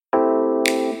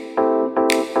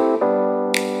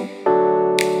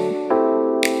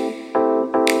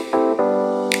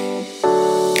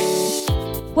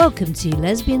Welcome to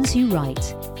Lesbians Who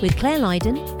Write with Claire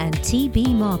Lydon and T.B.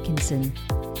 Markinson.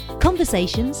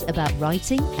 Conversations about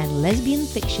writing and lesbian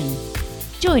fiction.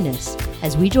 Join us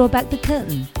as we draw back the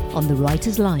curtain on the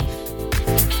writer's life.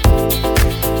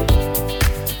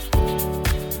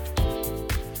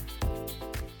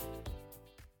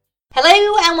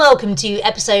 Hello and welcome to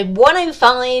episode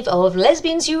 105 of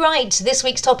Lesbians Who Write. This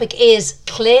week's topic is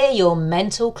Clear Your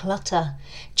Mental Clutter.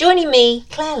 Joining me,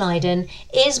 Claire Lydon,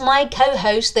 is my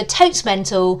co-host, the totes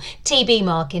mental, T.B.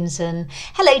 Markinson.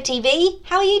 Hello, T.B.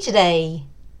 How are you today?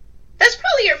 That's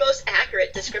probably your most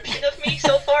accurate description of me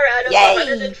so far out of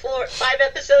 105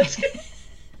 episodes.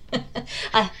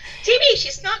 TB,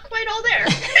 she's not quite all there.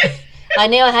 I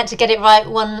knew I had to get it right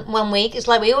one week. It's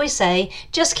like we always say,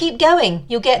 just keep going.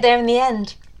 You'll get there in the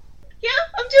end. Yeah,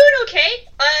 I'm doing okay.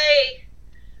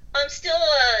 I'm still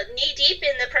knee-deep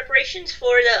in the preparations for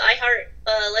the iHeart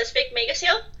Lesbic Mega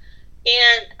Sale,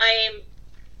 and I'm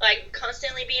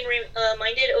constantly being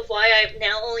reminded of why I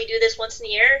now only do this once in a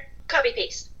year.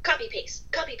 Copy-paste, copy-paste,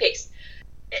 copy-paste.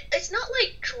 It's not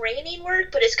like draining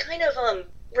work, but it's kind of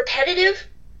repetitive.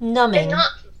 Numbing.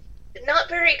 And not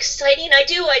very exciting.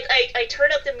 I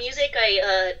turn up the music.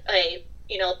 I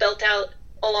belt out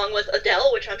along with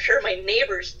Adele, which I'm sure my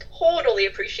neighbors totally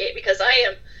appreciate because I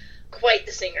am quite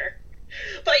the singer.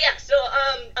 But yeah, so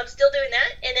I'm still doing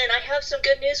that, and then I have some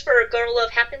good news for Girl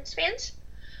Love Happens fans.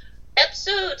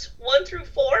 Episodes 1 through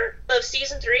 4 of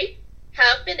season 3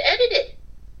 have been edited.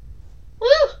 Woo!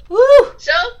 Woo!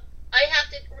 So I have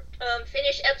to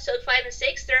finish episode 5 and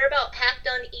 6. They're about half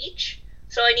done each,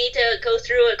 so I need to go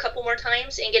through a couple more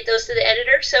times and get those to the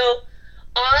editor. So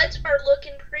odds are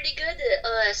looking pretty good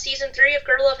that season 3 of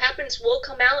Girl Love Happens will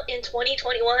come out in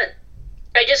 2021.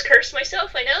 I just cursed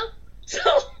myself, I know. So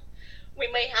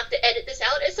we may have to edit this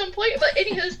out at some point, but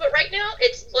right now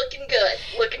it's looking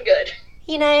good.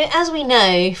 You know, as we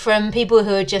know from people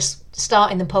who are just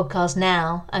starting the podcast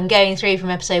now and going through from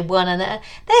episode 1, and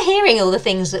they're hearing all the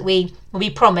things that we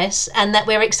promise and that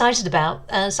we're excited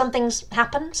about. Some things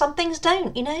happen, some things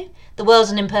don't, you know. The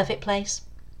world's an imperfect place.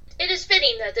 It is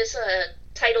fitting that this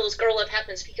title is Girl Love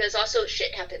Happens because also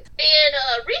shit happened.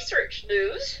 In research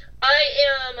news, I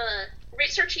am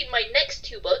researching my next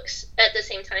 2 books at the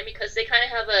same time because they kind of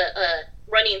have a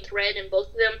running thread in both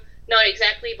of them. Not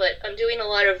exactly, but I'm doing a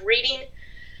lot of reading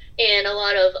and a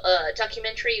lot of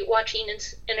documentary watching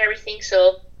and everything,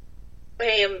 so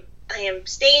I am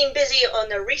staying busy on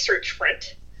the research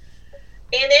front.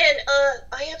 And then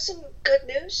I have some good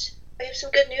news.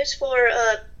 For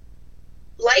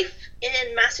life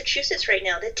in Massachusetts right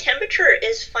now. The temperature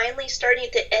is finally starting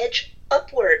to edge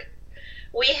upward.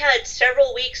 We had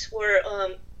several weeks where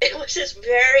it was just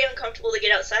very uncomfortable to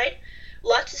get outside.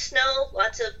 Lots of snow,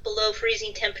 lots of below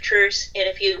freezing temperatures, and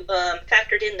if you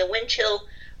factored in the wind chill,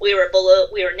 we were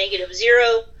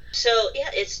 -0. So yeah,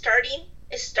 it's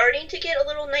starting to get a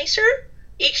little nicer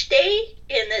each day,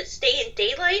 and stay in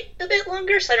daylight a bit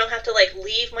longer, so I don't have to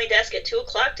leave my desk at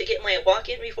 2:00 to get my walk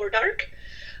in before dark.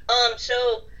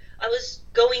 So I was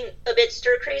going a bit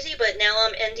stir crazy, but now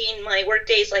I'm ending my work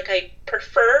days like I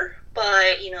prefer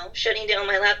by shutting down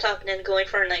my laptop and then going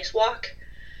for a nice walk.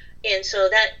 And so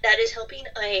that is helping.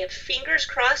 I have fingers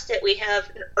crossed that we have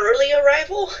an early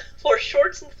arrival for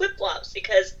shorts and flip-flops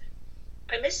because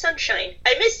I miss sunshine.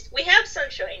 We have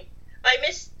sunshine. I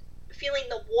miss feeling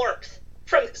the warmth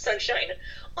from the sunshine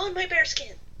on my bare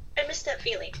skin. I miss that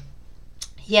feeling.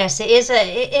 Yes, it is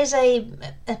a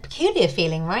peculiar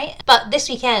feeling, right? But this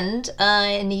weekend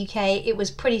in the UK, it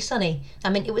was pretty sunny. I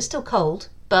mean, it was still cold,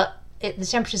 but the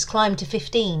temperatures climbed to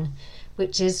 15,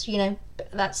 which is,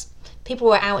 that's... People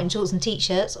were out in shorts and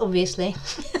t-shirts, obviously.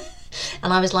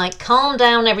 And I was like, calm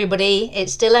down, everybody.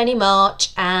 It's still only March,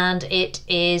 and it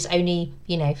is only,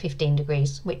 15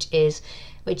 degrees, which is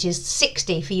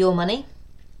 60 for your money.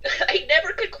 I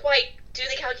never could quite do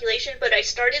the calculation, but I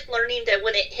started learning that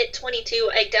when it hit 22,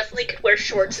 I definitely could wear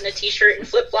shorts and a t-shirt and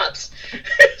flip-flops.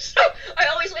 So I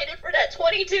always waited for that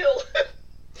 22.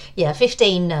 Yeah,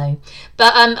 15, no.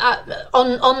 But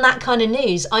on that kind of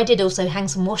news, I did also hang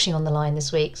some washing on the line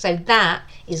this week. So that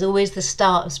is always the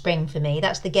start of spring for me.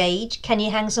 That's the gauge. Can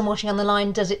you hang some washing on the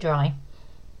line? Does it dry?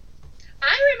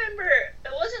 I remember,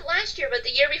 it wasn't last year, but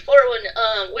the year before when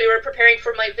we were preparing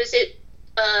for my visit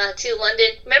to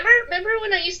London. Remember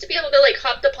when I used to be able to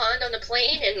hop the pond on the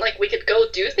plane and we could go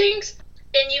do things?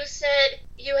 And you said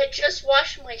you had just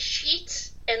washed my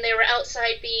sheets and they were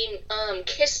outside being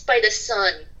kissed by the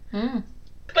sun. Mm.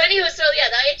 But anyway, so yeah,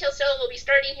 the IHL sale will be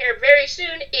starting here very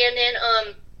soon, and then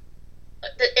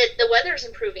the weather's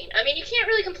improving. I mean, you can't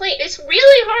really complain. It's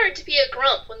really hard to be a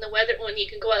grump when you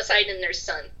can go outside and there's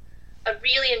sun. I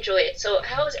really enjoy it. So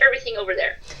how is everything over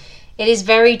there? It is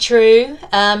very true.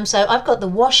 So I've got the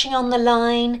washing on the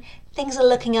line. Things are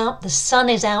looking up. The sun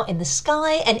is out in the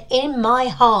sky and in my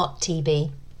heart,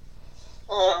 TB.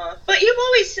 Aw, but you're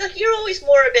always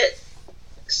more a bit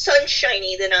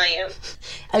sunshiny than I am.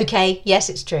 Okay, yes,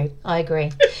 it's true. I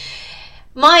agree.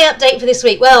 My update for this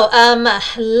week. Well,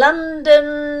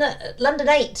 London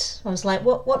 8. I was like,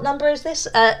 what number is this?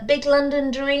 Big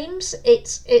London Dreams.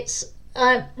 It's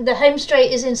the home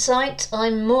straight is in sight.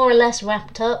 I'm more or less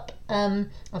wrapped up. I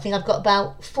think I've got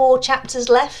about 4 chapters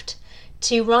left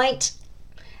to write,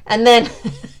 and then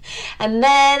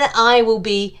I will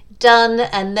be done,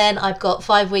 and then I've got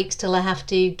 5 weeks till I have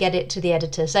to get it to the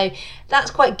editor. So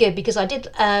that's quite good, because I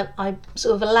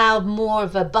sort of allowed more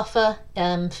of a buffer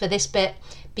for this bit,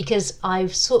 because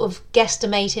I've sort of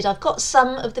guesstimated. I've got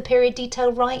some of the period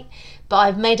detail right, but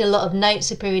I've made a lot of notes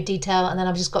of period detail, and then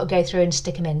I've just got to go through and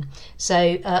stick them in.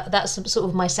 So that's sort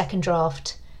of my second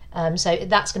draft. So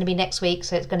that's going to be next week.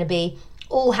 So it's going to be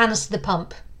all hands to the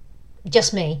pump.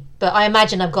 Just me. But I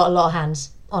imagine I've got a lot of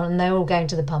hands on, and they're all going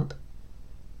to the pump.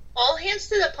 All hands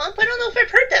to the pump? I don't know if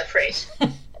I've heard that phrase.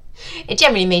 It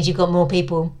generally means you've got more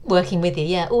people working with you.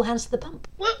 Yeah, all hands to the pump.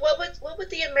 What would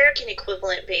the American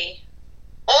equivalent be?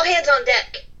 All hands on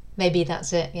deck. Maybe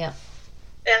that's it, yeah.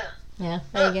 Yeah. Yeah,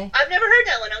 there you go. I've never heard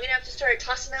that one. I'm going to have to start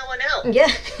tossing that one out.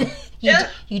 Yeah.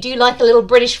 You do like a little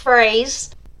British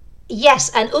phrase.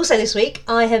 Yes, and also this week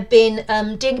I have been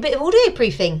doing a bit of audio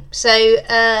proofing. So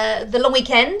the long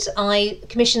weekend, I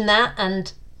commissioned that,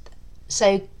 and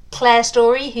so Claire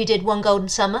Story, who did One Golden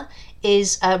Summer,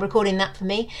 is recording that for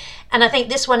me. And I think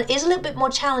this one is a little bit more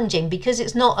challenging, because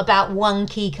it's not about one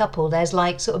key couple. There's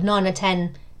like sort of 9 or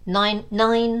 10,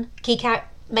 nine key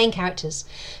main characters.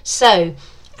 So,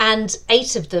 and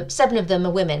 7 of them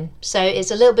are women. So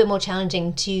it's a little bit more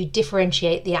challenging to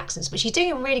differentiate the accents. But she's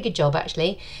doing a really good job,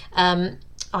 actually.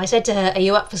 I said to her, "Are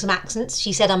you up for some accents?"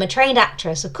 She said, "I'm a trained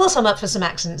actress. Of course I'm up for some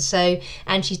accents." So,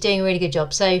 and she's doing a really good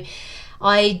job. So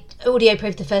I audio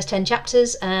proofed the first 10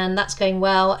 chapters, and that's going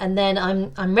well. And then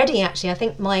I'm ready, actually. I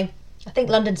think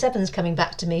London 7's coming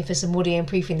back to me for some audio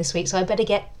proofing this week. So I better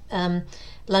get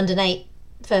London 8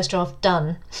 first draft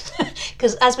done,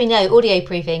 because as we know, audio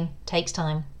proofing takes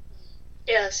time.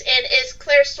 Yes, and is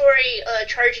Claire Story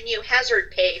charging you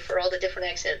hazard pay for all the different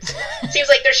accents? Seems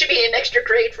like there should be an extra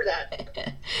grade for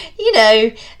that. You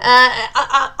know,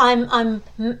 I'm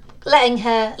letting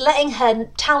her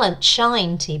talent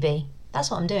shine, TB. That's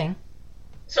what I'm doing.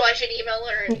 So I should email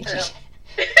her and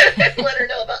let her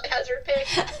know about hazard pay.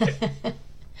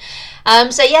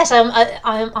 So yes,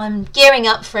 I'm gearing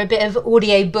up for a bit of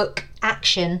audiobook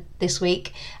action this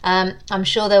week. I'm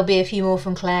sure there'll be a few more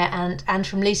from Claire and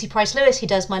from Lucy Price Lewis, who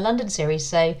does my London series.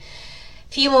 So a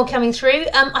few more coming through.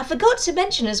 I forgot to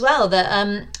mention as well that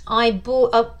I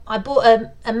bought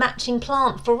a matching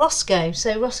plant for Roscoe.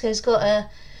 So Roscoe's got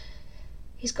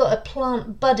a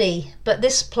plant buddy, but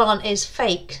this plant is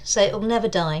fake, so it'll never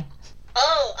die.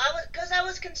 Oh, I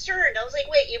was concerned. I was like,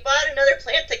 wait, you bought another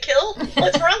plant to kill?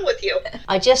 What's wrong with you?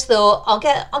 I just thought I'll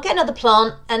get another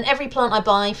plant, and every plant I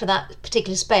buy for that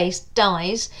particular space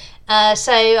dies.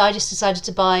 So I just decided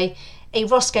to buy a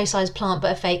Roscoe-sized plant,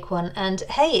 but a fake one. And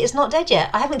hey, it's not dead yet.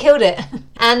 I haven't killed it.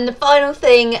 And the final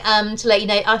thing to let you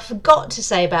know, I forgot to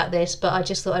say about this, but I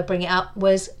just thought I'd bring it up,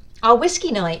 was our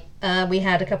whiskey night we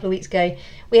had a couple of weeks ago.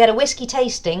 We had a whiskey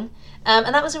tasting.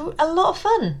 And that was a lot of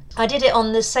fun. I did it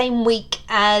on the same week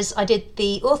as I did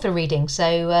the author reading.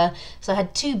 So I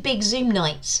had 2 big Zoom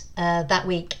nights that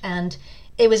week. And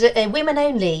it was a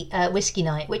women-only whiskey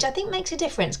night, which I think makes a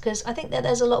difference, because I think that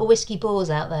there's a lot of whiskey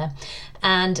bores out there.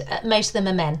 And most of them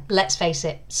are men, let's face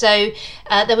it. So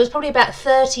there was probably about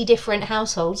 30 different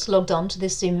households logged on to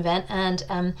this Zoom event.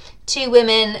 And 2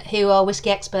 women who are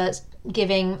whiskey experts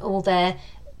giving all their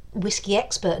whiskey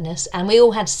expertness, and we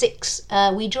all had 6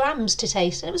 wee drams to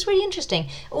taste, and it was really interesting,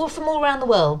 all from all around the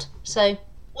world. So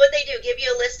what'd they do, give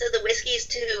you a list of the whiskeys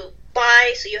to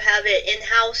buy so you have it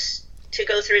in-house to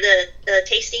go through the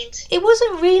tastings? It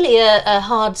wasn't really a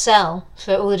hard sell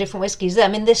for all the different whiskies. I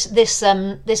mean, this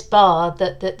bar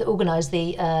that organised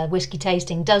the whiskey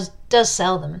tasting does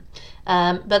sell them,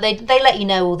 but they let you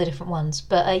know all the different ones.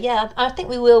 But yeah, I think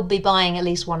we will be buying at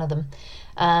least one of them.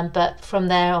 But from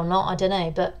there or not, I don't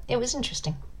know. But it was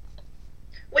interesting.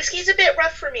 Whiskey's a bit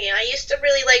rough for me. I used to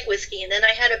really like whiskey, and then I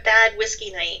had a bad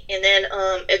whiskey night, and then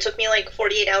it took me like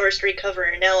 48 hours to recover.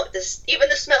 And now even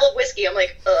the smell of whiskey, I'm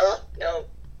like, no,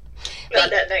 not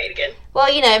that night again.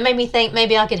 Well, you know, it made me think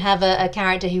maybe I could have a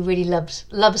character who really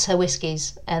loves her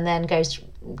whiskies, and then goes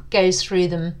goes through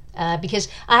them, because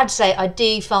I have to say I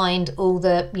do find all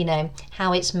the, you know,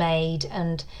 how it's made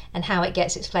and how it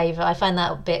gets its flavour, I find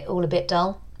that all a bit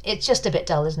dull. It's just a bit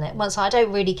dull, isn't it? Once I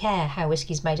don't really care how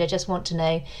whiskey's made, I just want to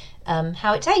know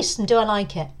how it tastes and do I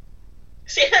like it.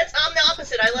 See, I'm the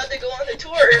opposite. I love to go on the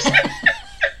tours.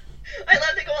 I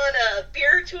love to go on a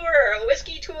beer tour or a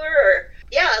whiskey tour.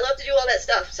 Yeah, I love to do all that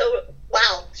stuff. So,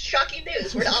 wow, shocking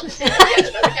news. We're the opposite. Yeah,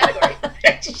 another category.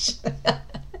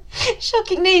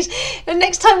 Shocking news. The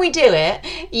next time we do it,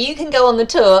 you can go on the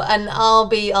tour and I'll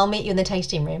meet you in the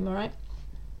tasting room, all right?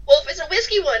 Well, if it's a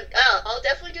whiskey one, I'll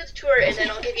definitely do the tour and then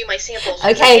I'll give you my samples. Okay.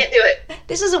 I can't do it.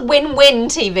 This is a win-win,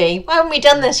 TV. Why haven't we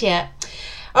done this yet?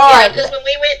 All yeah, right. Because when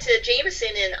we went to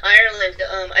Jameson in Ireland,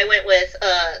 I went with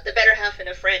the better half and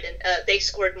a friend, and they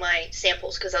scored my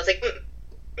samples because I was like,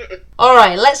 All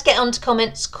right, let's get on to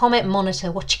comments. Comment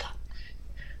monitor, what you got?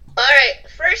 All right,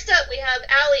 first up we have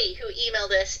Allie who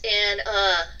emailed us, and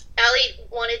Allie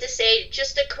wanted to say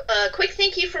just a quick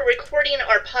thank you for recording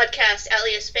our podcast.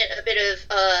 Allie has spent a bit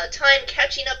of time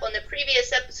catching up on the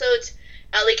previous episodes.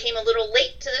 Allie came a little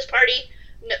late to this party.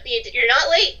 No, you're not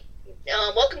late.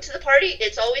 Welcome to the party.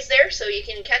 It's always there, so you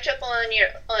can catch up on your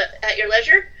at your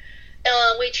leisure.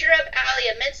 We cheer up Allie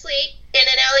immensely, and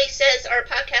then Allie says our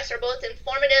podcasts are both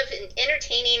informative and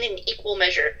entertaining in equal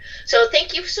measure. So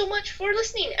thank you so much for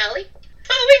listening, Allie.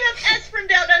 Oh, we have S from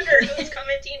Down Under who's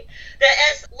commenting that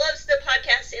S loves the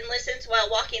podcast and listens while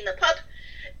walking the pup.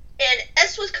 And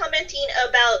S was commenting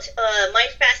about my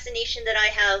fascination that I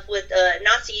have with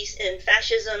Nazis and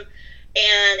fascism.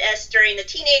 And S, during the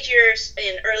teenage years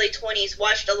and early 20s,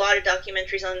 watched a lot of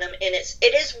documentaries on them. And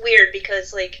it is weird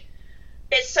because, like,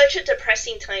 it's such a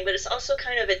depressing time, but it's also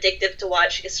kind of addictive to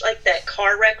watch. It's like that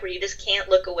car wreck where you just can't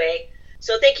look away.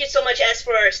 So thank you so much, S,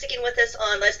 for sticking with us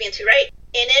on Lesbian to Right.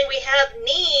 And then we have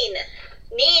Neen.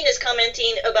 Neen is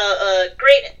commenting about a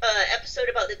great episode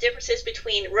about the differences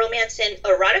between romance and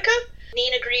erotica.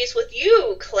 Neen agrees with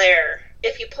you, Claire.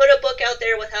 If you put a book out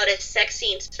there without a sex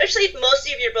scene, especially if most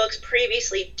of your books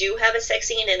previously do have a sex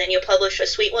scene and then you publish a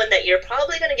sweet one, that you're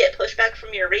probably going to get pushback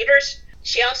from your readers.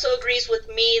 She also agrees with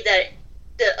me that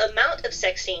the amount of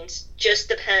sex scenes just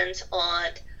depends on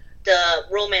the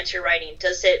romance you're writing.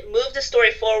 Does it move the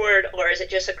story forward, or is it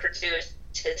just a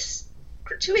gratuitous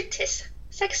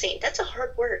sex scene? That's a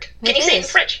hard word. Can you say it in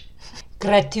French?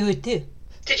 Gratuiteux.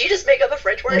 Did you just make up a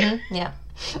French word? Mm-hmm, yeah.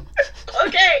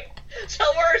 Okay. So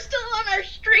we're still on our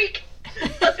streak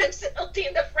of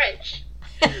insulting the French.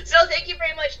 So thank you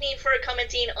very much, Neen, for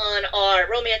commenting on our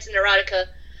romance and erotica.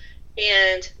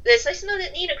 And it's nice to know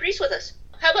that Neen agrees with us.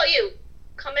 How about you?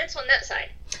 Comments on that side?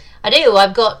 I do.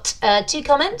 I've got 2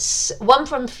 comments. One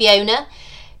from Fiona,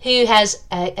 who has,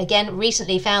 again,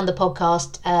 recently found the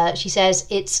podcast. She says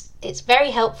it's very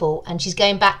helpful, and she's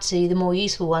going back to the more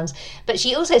useful ones. But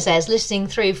she also says, listening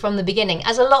through from the beginning,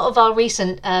 as a lot of our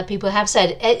recent people have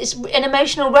said, it's an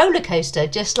emotional roller coaster,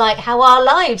 just like how our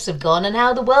lives have gone and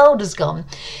how the world has gone.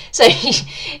 So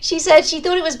she said she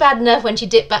thought it was bad enough when she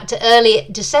dipped back to early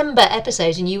December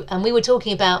episodes, and we were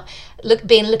talking about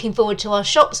looking forward to our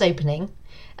shops opening.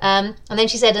 And then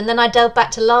she said, and then I delved back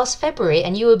to last February,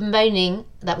 and you were bemoaning,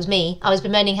 that was me, I was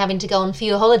bemoaning having to go on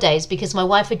fewer holidays because my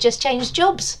wife had just changed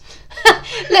jobs.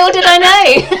 Little did I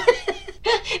know.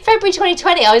 February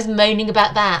 2020, I was moaning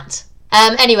about that.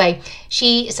 Anyway,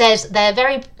 she says they're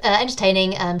very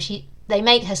entertaining. They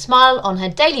make her smile on her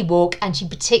daily walk, and she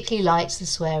particularly likes the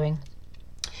swearing.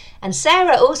 And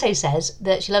Sarah also says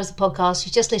that she loves the podcast.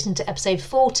 She's just listened to episode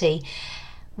 40,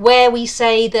 where we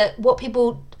say that what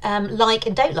people like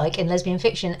and don't like in lesbian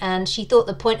fiction, and she thought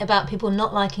the point about people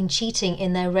not liking cheating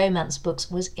in their romance books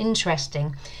was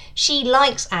interesting. She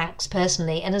likes acts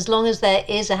personally, and as long as there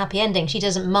is a happy ending, she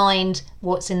doesn't mind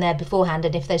what's in there beforehand,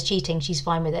 and if there's cheating, she's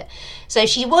fine with it. So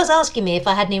she was asking me if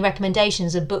I had any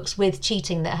recommendations of books with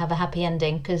cheating that have a happy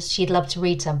ending, because she'd love to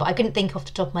read some, but I couldn't think off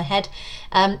the top of my head.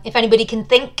 If anybody can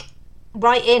think,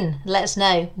 write in, let us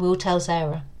know. We'll tell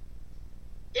Sarah.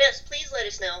 Yes, please let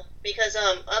us know, because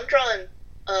I'm drawing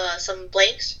some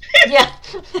blanks. Yeah.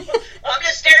 I'm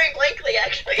just staring blankly,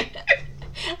 actually.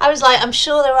 I was like, I'm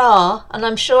sure there are, and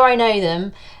I'm sure I know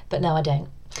them, but no, I don't.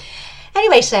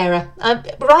 Anyway, Sarah,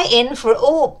 write in for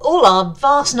all our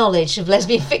vast knowledge of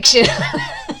lesbian fiction.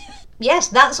 Yes,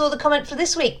 that's all the comment for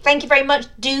this week. Thank you very much.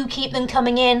 Do keep them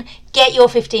coming in. Get your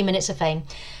 15 minutes of fame.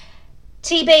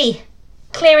 TB,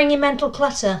 clearing your mental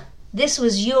clutter. This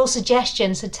was your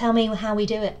suggestion, so tell me how we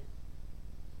do it.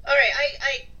 All right,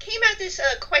 I came at this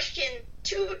question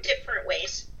 2 different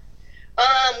ways.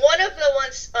 One of the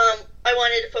ones I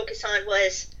wanted to focus on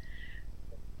was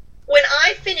when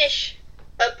I finish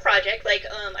a project, like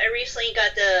I recently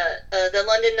got the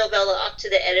London novella off to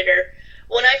the editor.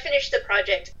 When I finished the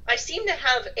project, I seem to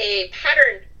have a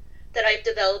pattern that I've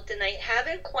developed, and I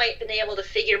haven't quite been able to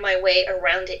figure my way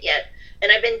around it yet.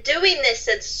 And I've been doing this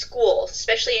since school,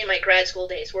 especially in my grad school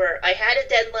days, where I had a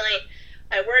deadline.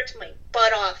 I worked my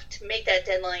butt off to make that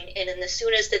deadline, and then as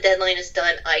soon as the deadline is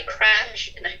done, I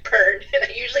crash and I burn, and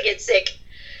I usually get sick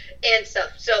and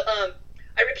stuff. So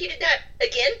I repeated that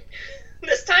again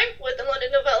this time with the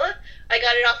London novella. I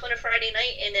got it off on a Friday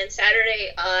night, and then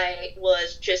Saturday I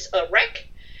was just a wreck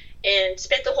and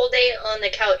spent the whole day on the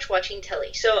couch watching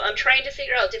telly. So I'm trying to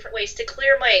figure out different ways to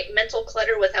clear my mental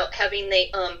clutter without having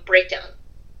the breakdown.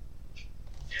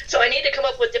 So I need to come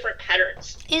up with different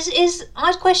patterns.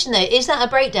 I question though, is that a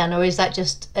breakdown or is that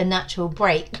just a natural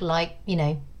break? Like,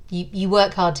 you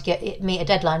work hard to meet a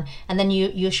deadline, and then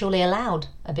you're surely allowed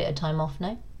a bit of time off,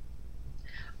 no?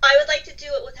 I would like to do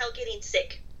it without getting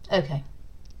sick. Okay.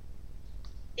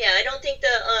 Yeah, I don't think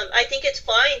I think it's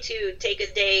fine to take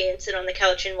a day and sit on the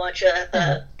couch and watch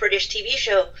a British TV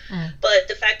show, but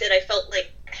the fact that I felt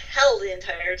like hell the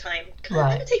entire time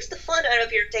kind of takes the fun out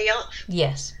of your day off.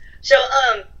 Yes. So,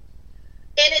 and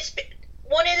it's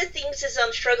one of the things is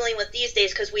I'm struggling with these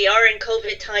days, because we are in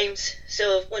COVID times.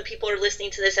 So when people are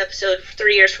listening to this episode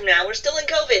 3 years from now, we're still in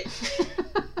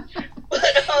COVID.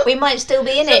 But, we might still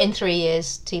be in it in 3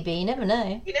 years, TB. You never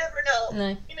know. You never know. No.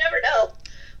 You never know.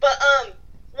 But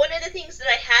one of the things that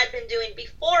I had been doing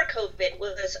before COVID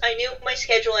was I knew my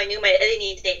schedule, I knew my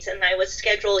editing dates, and I would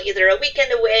schedule either a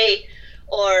weekend away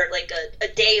or like a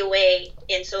day away.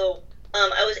 And so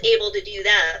I was able to do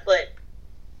that, but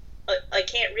I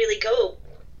can't really go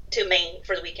to Maine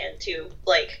for the weekend to,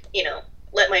 like,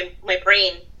 let my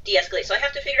brain de-escalate. So I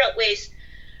have to figure out ways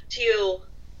to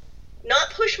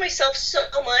not push myself so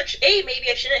much. A, maybe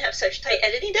I shouldn't have such tight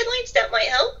editing deadlines. That might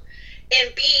help.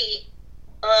 And B,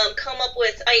 come up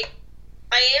with, I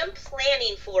am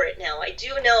planning for it now. I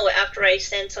do know after I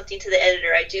send something to the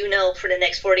editor, I do know for the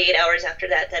next 48 hours after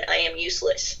that I am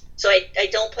useless. So I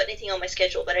don't put anything on my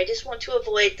schedule, but I just want to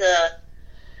avoid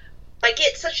I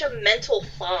get such a mental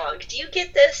fog. Do you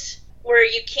get this? Where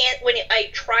you can't, when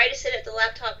I try to sit at the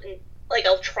laptop and, like,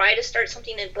 I'll try to start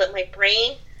something, but my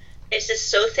brain is just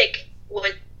so thick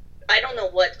with, I don't know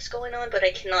what's going on, but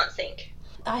I cannot think.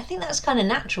 I think that's kind of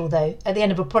natural, though, at the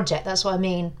end of a project. That's what I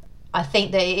mean. I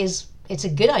think that it's a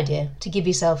good idea to give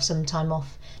yourself some time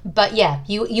off. But yeah,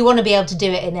 you want to be able to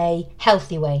do it in a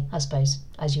healthy way, I suppose,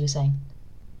 as you were saying.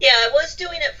 Yeah, I was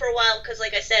doing it for a while because,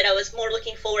 like I said, I was more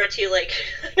looking forward to, like,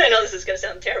 I know this is going to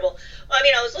sound terrible. I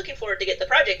mean, I was looking forward to get the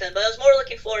project done, but I was more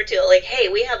looking forward to, like, hey,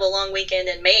 we have a long weekend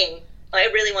in Maine. I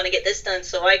really want to get this done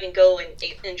so I can go and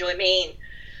enjoy Maine.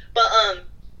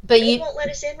 But you won't let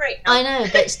us in right now. I know,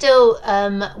 but still,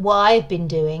 what I've been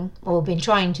doing, or been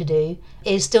trying to do,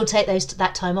 is still take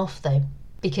that time off, though.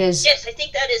 Because yes, I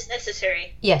think that is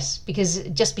necessary. Yes, because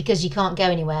just because you can't go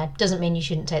anywhere doesn't mean you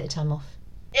shouldn't take the time off.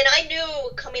 And I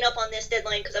knew coming up on this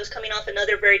deadline, because I was coming off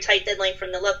another very tight deadline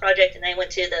from the Love Project, and I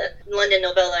went to the London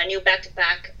novella. I knew back to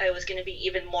back I was going to be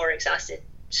even more exhausted.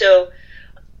 So,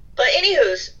 but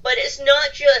it's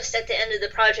not just at the end of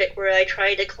the project where I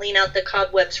try to clean out the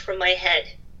cobwebs from my head,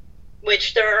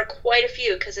 which there are quite a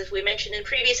few, because as we mentioned in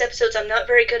previous episodes, I'm not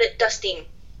very good at dusting.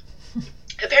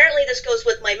 Apparently this goes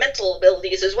with my mental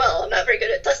abilities as well. I'm not very good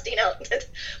at dusting out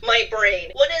my brain.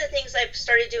 One of the things I've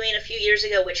started doing a few years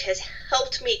ago, which has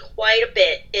helped me quite a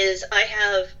bit, is I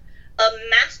have a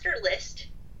master list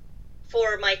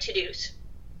for my to-dos.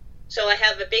 So I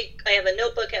have a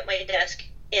notebook at my desk,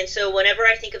 and so whenever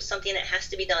I think of something that has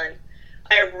to be done,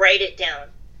 I write it down.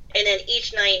 And then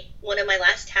each night, one of my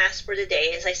last tasks for the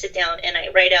day is I sit down and I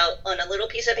write out on a little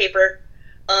piece of paper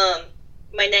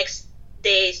my next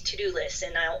day's to-do list,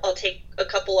 and I'll take a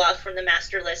couple off from the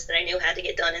master list that I knew had to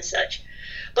get done and such.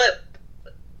 But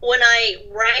when I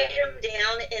write them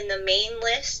down in the main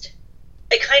list,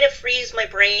 it kind of frees my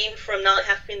brain from not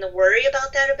having to worry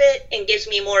about that a bit and gives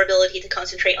me more ability to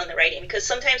concentrate on the writing. Because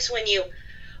sometimes when you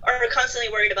are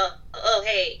constantly worried about, oh,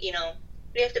 hey, you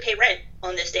have to pay rent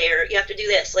on this day, or you have to do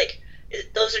this, like,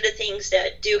 those are the things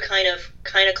that do kind of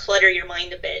clutter your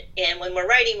mind a bit. And when we're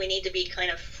writing, we need to be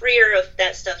kind of freer of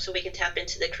that stuff so we can tap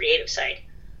into the creative side.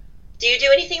 Do you do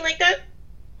anything like that?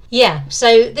 Yeah,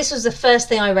 so this was the first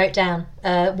thing I wrote down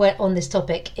on this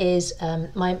topic is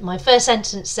my first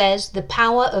sentence says, the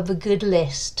power of a good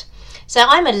list. So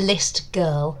I'm a list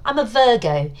girl. I'm a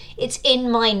Virgo. It's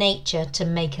in my nature to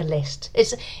make a list.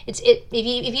 If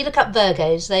you look up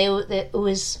Virgos, they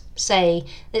always say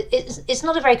that it's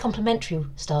not a very complimentary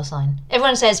star sign.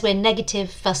 Everyone says we're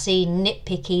negative, fussy,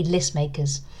 nitpicky list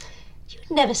makers. You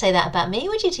would never say that about me,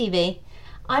 would you, TV?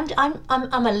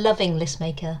 I'm a loving list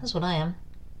maker. That's what I am.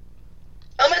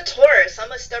 I'm a Taurus.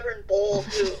 I'm a stubborn bull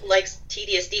who likes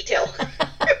tedious detail.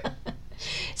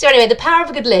 So anyway, the power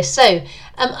of a good list. So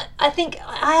I think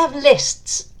I have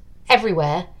lists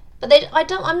everywhere, but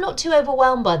I'm not too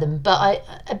overwhelmed by them. But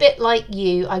a bit like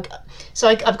you, I've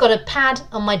got a pad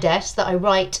on my desk that I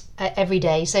write every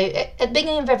day. So at the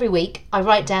beginning of every week, I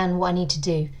write down what I need to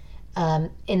do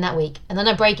in that week, and then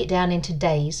I break it down into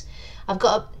days. I've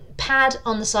got a pad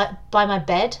on the side by my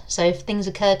bed, so if things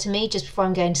occur to me just before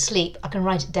I'm going to sleep, I can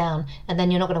write it down, and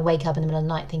then you're not going to wake up in the middle of the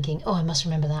night thinking, oh, I must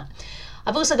remember that.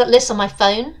 I've also got lists on my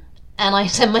phone, and I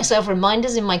send myself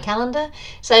reminders in my calendar.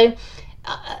 So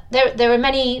there are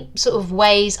many sort of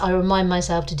ways I remind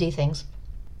myself to do things.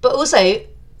 But also,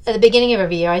 at the beginning of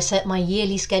every year, I set my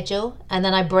yearly schedule, and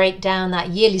then I break down that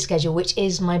yearly schedule, which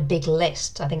is my big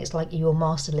list. I think it's like your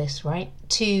master list, right?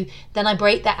 Then I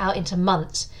break that out into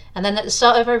months. And then at the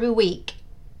start of every week,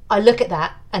 I look at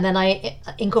that, and then I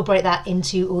incorporate that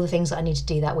into all the things that I need to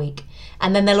do that week.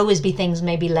 And then there'll always be things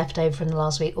maybe left over from the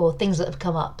last week, or things that have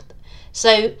come up.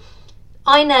 So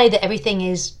I know that everything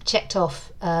is checked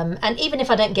off. And even if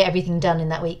I don't get everything done in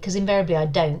that week, because invariably I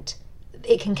don't,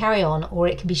 it can carry on, or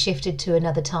it can be shifted to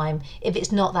another time if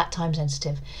it's not that time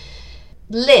sensitive.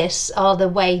 Lists are the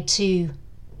way to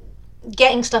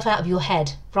getting stuff out of your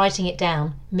head. Writing it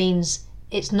down means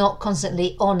it's not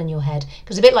constantly on in your head,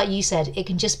 because a bit like you said, it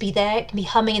can just be there, it can be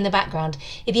humming in the background.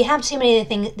 If you have too many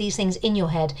of these things in your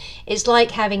head, it's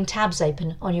like having tabs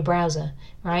open on your browser,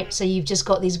 right? So you've just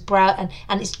got these and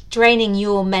it's draining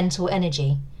your mental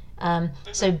energy.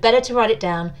 So better to write it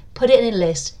down, put it in a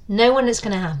list, know when it's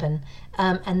going to happen,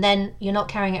 and then you're not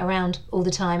carrying it around all the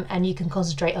time, and you can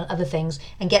concentrate on other things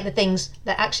and get the things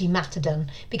that actually matter done.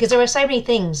 Because there are so many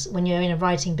things when you're in a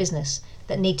writing business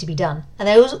that need to be done, and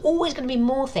there's always going to be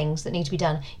more things that need to be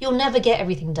done. You'll never get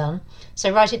everything done, so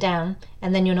write it down,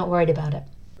 and then you're not worried about it.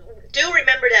 Do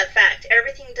remember that fact.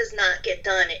 Everything does not get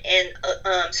done,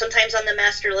 and sometimes on the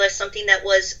master list, something that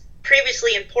was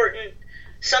previously important,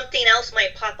 something else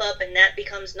might pop up, and that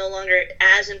becomes no longer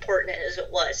as important as it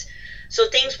was. So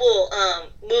things will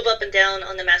move up and down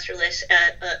on the master list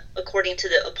according to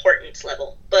the importance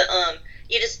level. But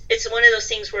it's one of those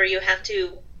things where you have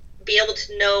to be able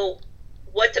to know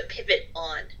what to pivot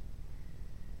on.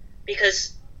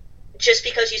 Because just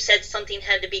because you said something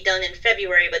had to be done in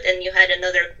February, but then you had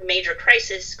another major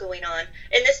crisis going on,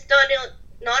 and this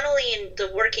not only in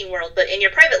the working world, but in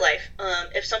your private life,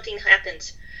 if something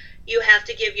happens, you have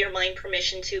to give your mind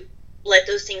permission to let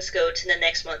those things go to the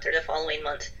next month or the following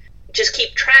month. Just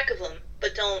keep track of them,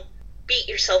 but don't beat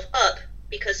yourself up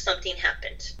because something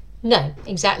happened. No,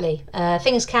 exactly.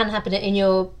 Things can happen in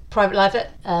your private life.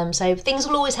 So things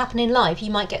will always happen in life.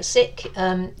 You might get sick.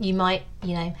 You might,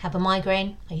 have a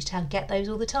migraine. I used to get those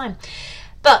all the time.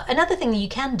 But another thing that you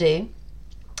can do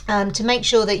to make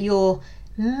sure that you're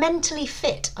mentally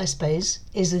fit, I suppose,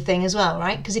 is the thing as well,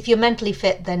 right? Because if you're mentally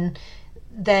fit,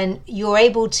 then you're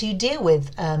able to deal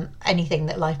with anything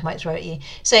that life might throw at you.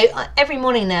 So every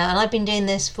morning now, and I've been doing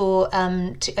this for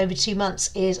over 2 months,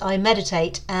 is I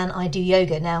meditate and I do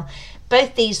yoga. Now,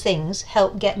 both these things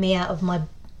help get me out of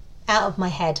my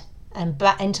head and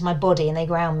back into my body, and they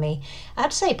ground me. I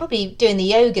have to say, probably doing the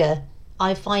yoga,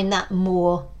 I find that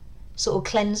more sort of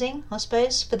cleansing, I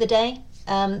suppose, for the day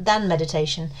than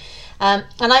meditation. And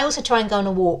I also try and go on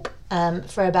a walk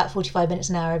for about 45 minutes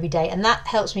an hour every day, and that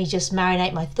helps me just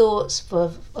marinate my thoughts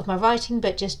of my writing,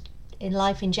 but just in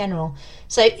life in general.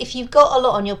 So if you've got a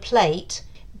lot on your plate,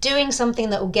 doing something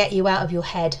that will get you out of your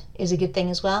head is a good thing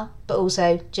as well, but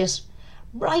also just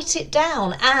write it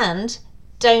down, and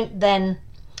don't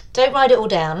write it all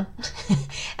down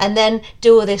and then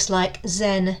do all this like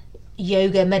Zen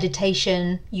yoga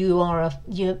meditation, you're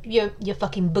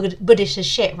fucking Buddhist as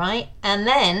shit, right? And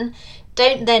then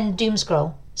don't then doom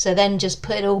scroll. So then just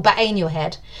put it all back in your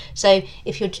head. So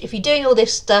if you're doing all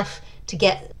this stuff to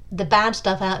get the bad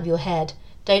stuff out of your head,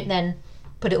 don't then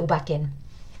put it all back in.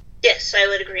 Yes, I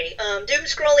would agree. Doom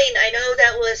scrolling, I know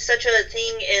that was such a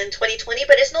thing in 2020,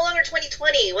 but it's no longer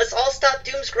 2020. Let's all stop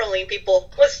doom scrolling,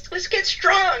 people. Let's get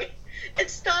strong and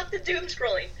stop the doom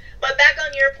scrolling. But back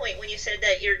on your point when you said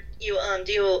that you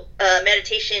do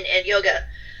meditation and yoga,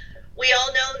 we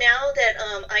all know now that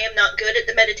I am not good at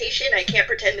the meditation. I can't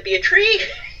pretend to be a tree.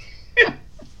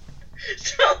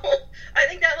 So I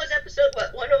think that was episode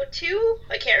 102.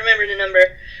 I can't remember the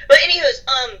number. But anywho's,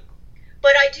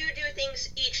 but I do things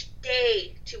each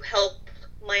day to help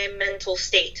my mental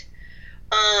state.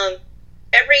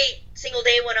 Every single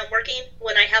day when I'm working,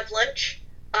 when I have lunch,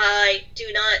 I do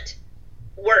not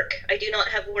work. I do not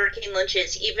have working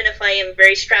lunches. Even if I am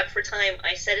very strapped for time,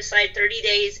 I set aside 30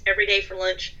 days every day for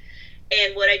lunch.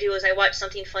 And what I do is I watch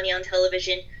something funny on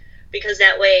television, because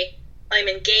that way I'm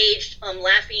engaged, I'm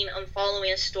laughing, I'm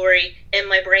following a story, and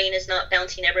my brain is not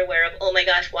bouncing everywhere of, oh my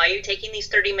gosh, why are you taking these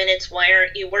 30 minutes? Why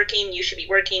aren't you working? You should be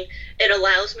working. It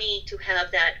allows me to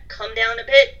have that come down a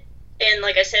bit. And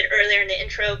like I said earlier in the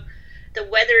intro, the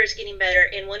weather is getting better,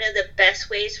 and one of the best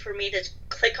ways for me to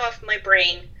click off my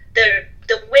brain,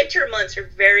 the winter months are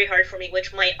very hard for me,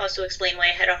 which might also explain why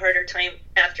I had a harder time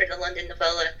after the London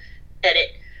novella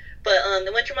edit. But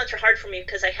the winter months are hard for me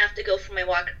because I have to go for my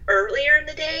walk earlier in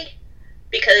the day,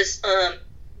 because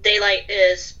daylight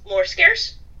is more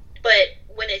scarce. But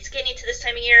when it's getting to this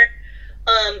time of year,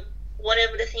 one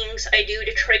of the things I do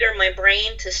to trigger my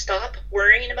brain to stop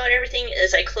worrying about everything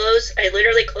is I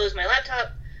literally close my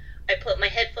laptop, I put my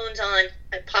headphones on,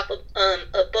 I pop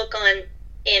a book on,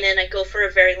 and then I go for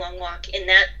a very long walk. And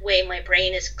that way my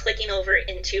brain is clicking over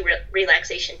into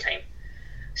relaxation time.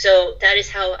 So that is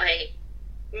how I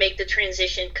make the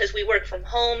transition, because we work from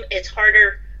home. It's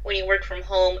harder when you work from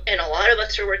home, and a lot of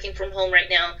us are working from home right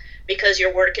now because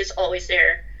your work is always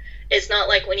there. It's not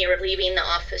like when you were leaving the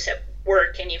office at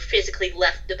work and you physically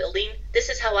left the building. This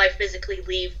is how I physically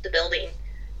leave the building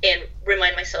and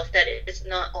remind myself that it's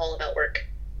not all about work.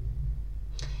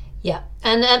 Yeah,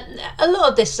 and a lot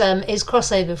of this is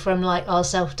crossover from like our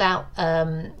self-doubt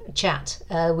chat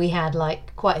we had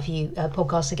like quite a few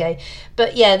podcasts ago.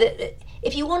 But yeah,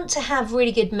 if you want to have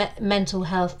really good mental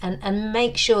health and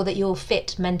make sure that you're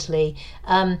fit mentally,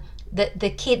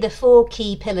 the 4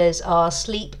 key pillars are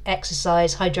sleep,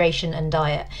 exercise, hydration, and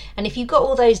diet. And if you've got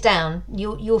all those down,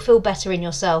 you'll feel better in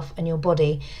yourself and your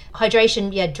body.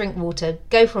 Hydration, yeah, drink water,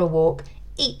 go for a walk,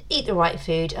 eat the right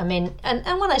food. I mean,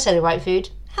 and when I say the right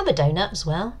food, have a donut as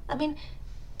well. I mean,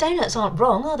 donuts aren't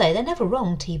wrong, are they? They're never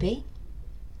wrong, TB.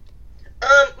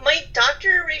 My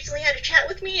doctor recently had a chat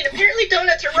with me, and apparently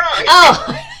donuts are wrong.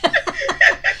 Oh!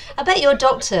 I bet your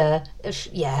doctor,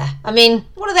 yeah. I mean,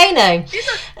 what do they know?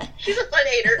 She's a fun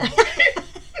hater.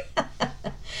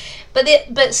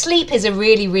 But sleep is a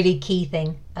really, really key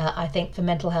thing, I think, for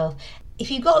mental health.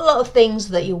 If you've got a lot of things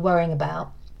that you're worrying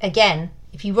about, again,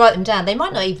 if you write them down, they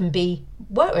might not even be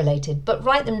work related, but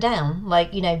write them down,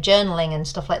 like, journaling and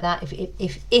stuff like that,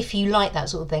 if you like that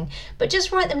sort of thing. But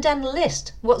just write them down a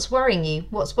list. What's worrying you?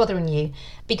 What's bothering you?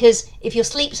 Because if your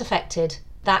sleep's affected,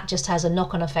 that just has a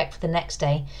knock-on effect for the next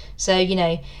day. So,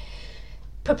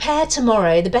 prepare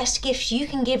tomorrow. The best gift you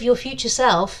can give your future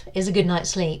self is a good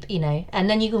night's sleep, and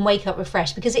then you can wake up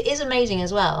refreshed, because it is amazing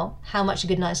as well how much a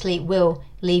good night's sleep will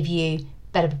leave you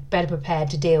better prepared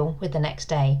to deal with the next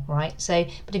day, right? So,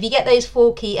 but if you get those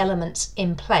 4 key elements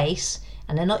in place,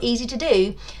 and they're not easy to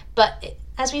do, but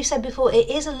as we've said before, it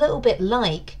is a little bit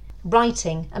like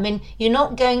writing. I mean, you're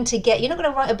not going to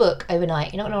write a book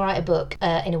overnight. You're not going to write a book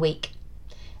in a week.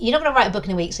 You're not going to write a book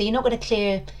in a week, so you're not going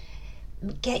to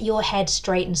get your head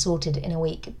straight and sorted in a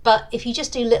week. But if you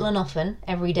just do little and often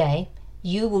every day,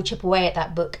 you will chip away at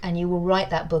that book, and you will write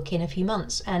that book in a few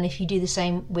months. And if you do the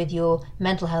same with your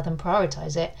mental health and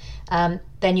prioritize it,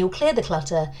 then you'll clear the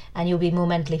clutter and you'll be more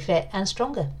mentally fit and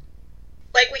stronger.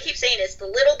 Like we keep saying, it's the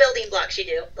little building blocks you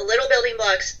do. The little building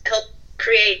blocks help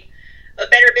create a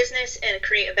better business and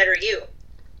create a better you.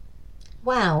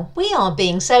 Wow, we are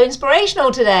being so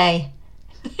inspirational today.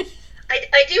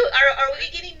 I do. Are we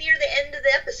getting near the end of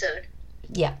the episode?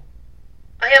 Yeah.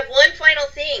 I have one final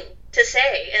thing to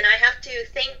say, and I have to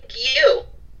thank you.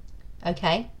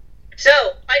 Okay. So,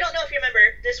 I don't know if you remember,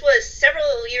 this was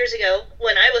several years ago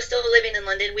when I was still living in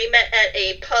London. We met at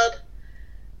a pub.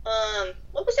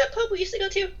 What was that pub we used to go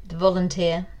to? The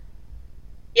Volunteer.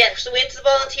 Yeah, so we went to the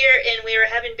Volunteer, and we were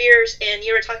having beers, and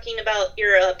you were talking about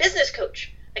your business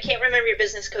coach. I can't remember your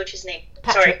business coach's name.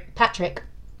 Sorry. Patrick.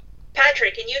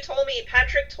 Patrick, and you told me,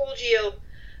 Patrick told you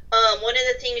one of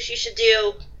the things you should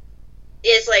do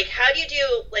is, like, how do you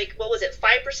do, like, what was it,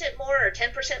 5% more or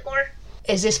 10% more?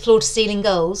 Is this floor-to-ceiling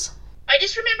goals? I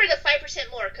just remember the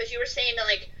 5% more, because you were saying that,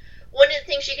 like, one of the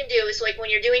things you can do is, like, when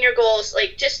you're doing your goals,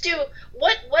 like, just do,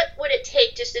 what would it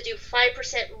take just to do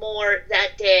 5% more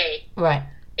that day? Right.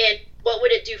 And what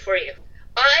would it do for you?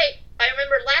 I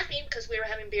remember laughing because we were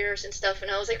having beers and stuff,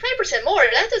 and I was like, 5% more?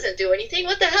 That doesn't do anything.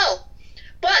 What the hell?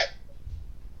 But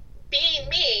being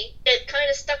me, it kind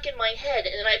of stuck in my head,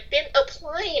 and I've been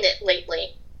applying it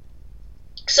lately.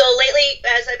 So lately,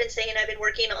 as I've been saying, I've been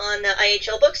working on the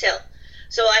IHL book sale.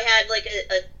 So I had like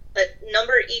a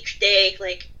number each day,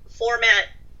 like format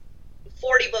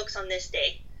 40 books on this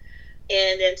day,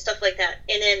 and then stuff like that.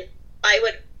 And then I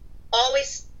would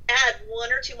always add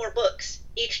 1 or 2 more books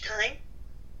each time.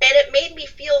 And it made me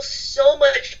feel so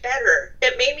much better.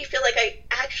 It made me feel like I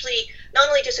actually not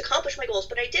only just accomplished my goals,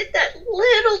 but I did that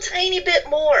little tiny bit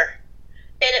more.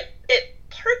 And it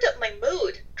perked up my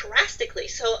mood drastically.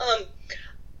 So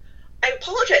I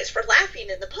apologize for laughing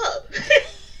in the pub.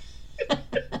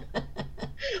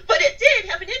 But it did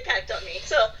have an impact on me.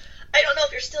 So I don't know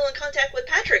if you're still in contact with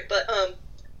Patrick, but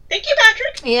thank you,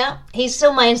 Patrick. Yeah, he's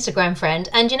still my Instagram friend.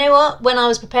 And you know what? When I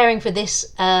was preparing for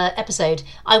this episode,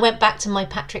 I went back to my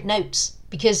Patrick notes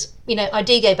because, you know, I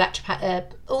do go back to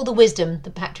all the wisdom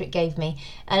that Patrick gave me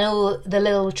and all the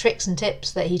little tricks and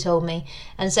tips that he told me.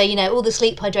 And so, you know, all the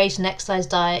sleep, hydration, exercise,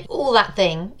 diet, all that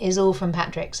thing is all from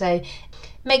Patrick. So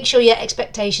make sure your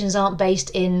expectations aren't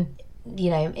based in,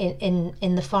 you know,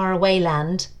 in the faraway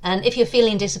land. And if you're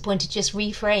feeling disappointed, just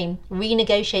reframe,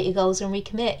 renegotiate your goals and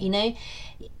recommit, you know.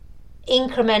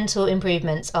 Incremental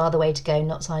improvements are the way to go,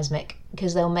 not seismic,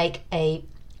 because they'll make a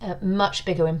much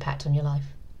bigger impact on your life.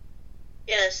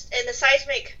 Yes, and the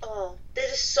seismic,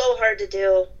 this is so hard to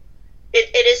do.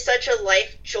 It is such a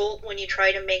life jolt when you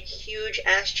try to make huge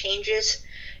ass changes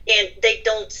and they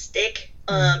don't stick.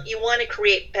 You want to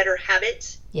create better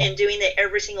habits, and doing it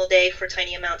every single day for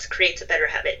tiny amounts creates a better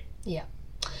habit. Yeah.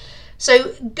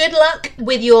 So good luck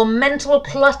with your mental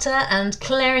clutter and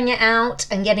clearing it out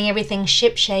and getting everything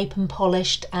shipshape and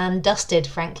polished and dusted,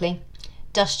 frankly.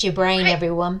 Dust your brain,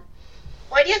 everyone.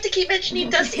 Why do you have to keep mentioning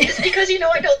dusting? Is it because you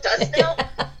know I don't dust now?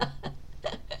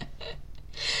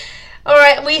 All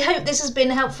right, we hope this has been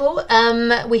helpful.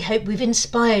 We hope we've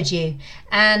inspired you.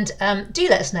 And do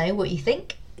let us know what you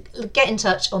think. Get in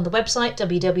touch on the website,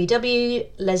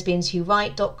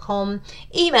 www.lesbianswhowrite.com.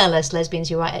 Email us,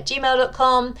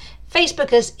 lesbianswhowrite@gmail.com.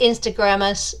 Facebook us,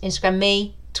 Instagram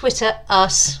me, Twitter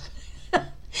us.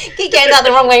 Keep getting that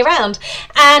the wrong way round.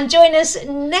 And join us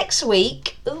next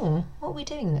week. Ooh, what are we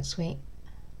doing next week?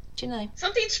 Do you know?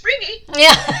 Something springy.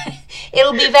 Yeah,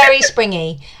 it'll be very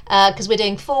springy because we're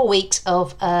doing 4 weeks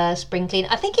of spring clean.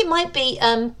 I think it might be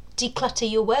declutter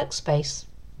your workspace.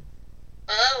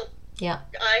 Oh. Yeah.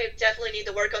 I definitely need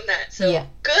to work on that. So yeah.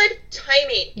 Good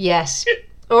timing. Yes.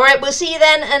 All right, we'll see you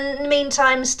then. And in the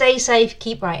meantime, stay safe.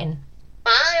 Keep writing.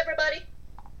 Bye, everybody.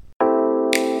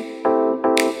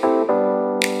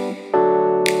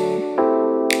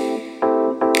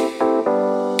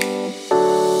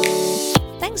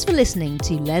 Thanks for listening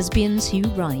to Lesbians Who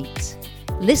Write.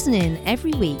 Listen in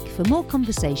every week for more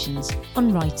conversations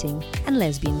on writing and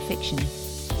lesbian fiction.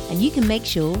 And you can make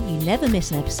sure you never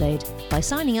miss an episode by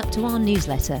signing up to our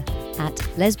newsletter at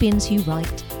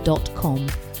lesbianswhowrite.com.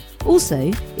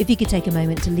 Also, if you could take a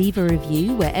moment to leave a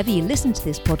review wherever you listen to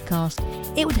this podcast,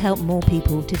 it would help more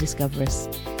people to discover us.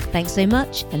 Thanks so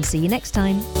much and see you next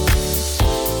time.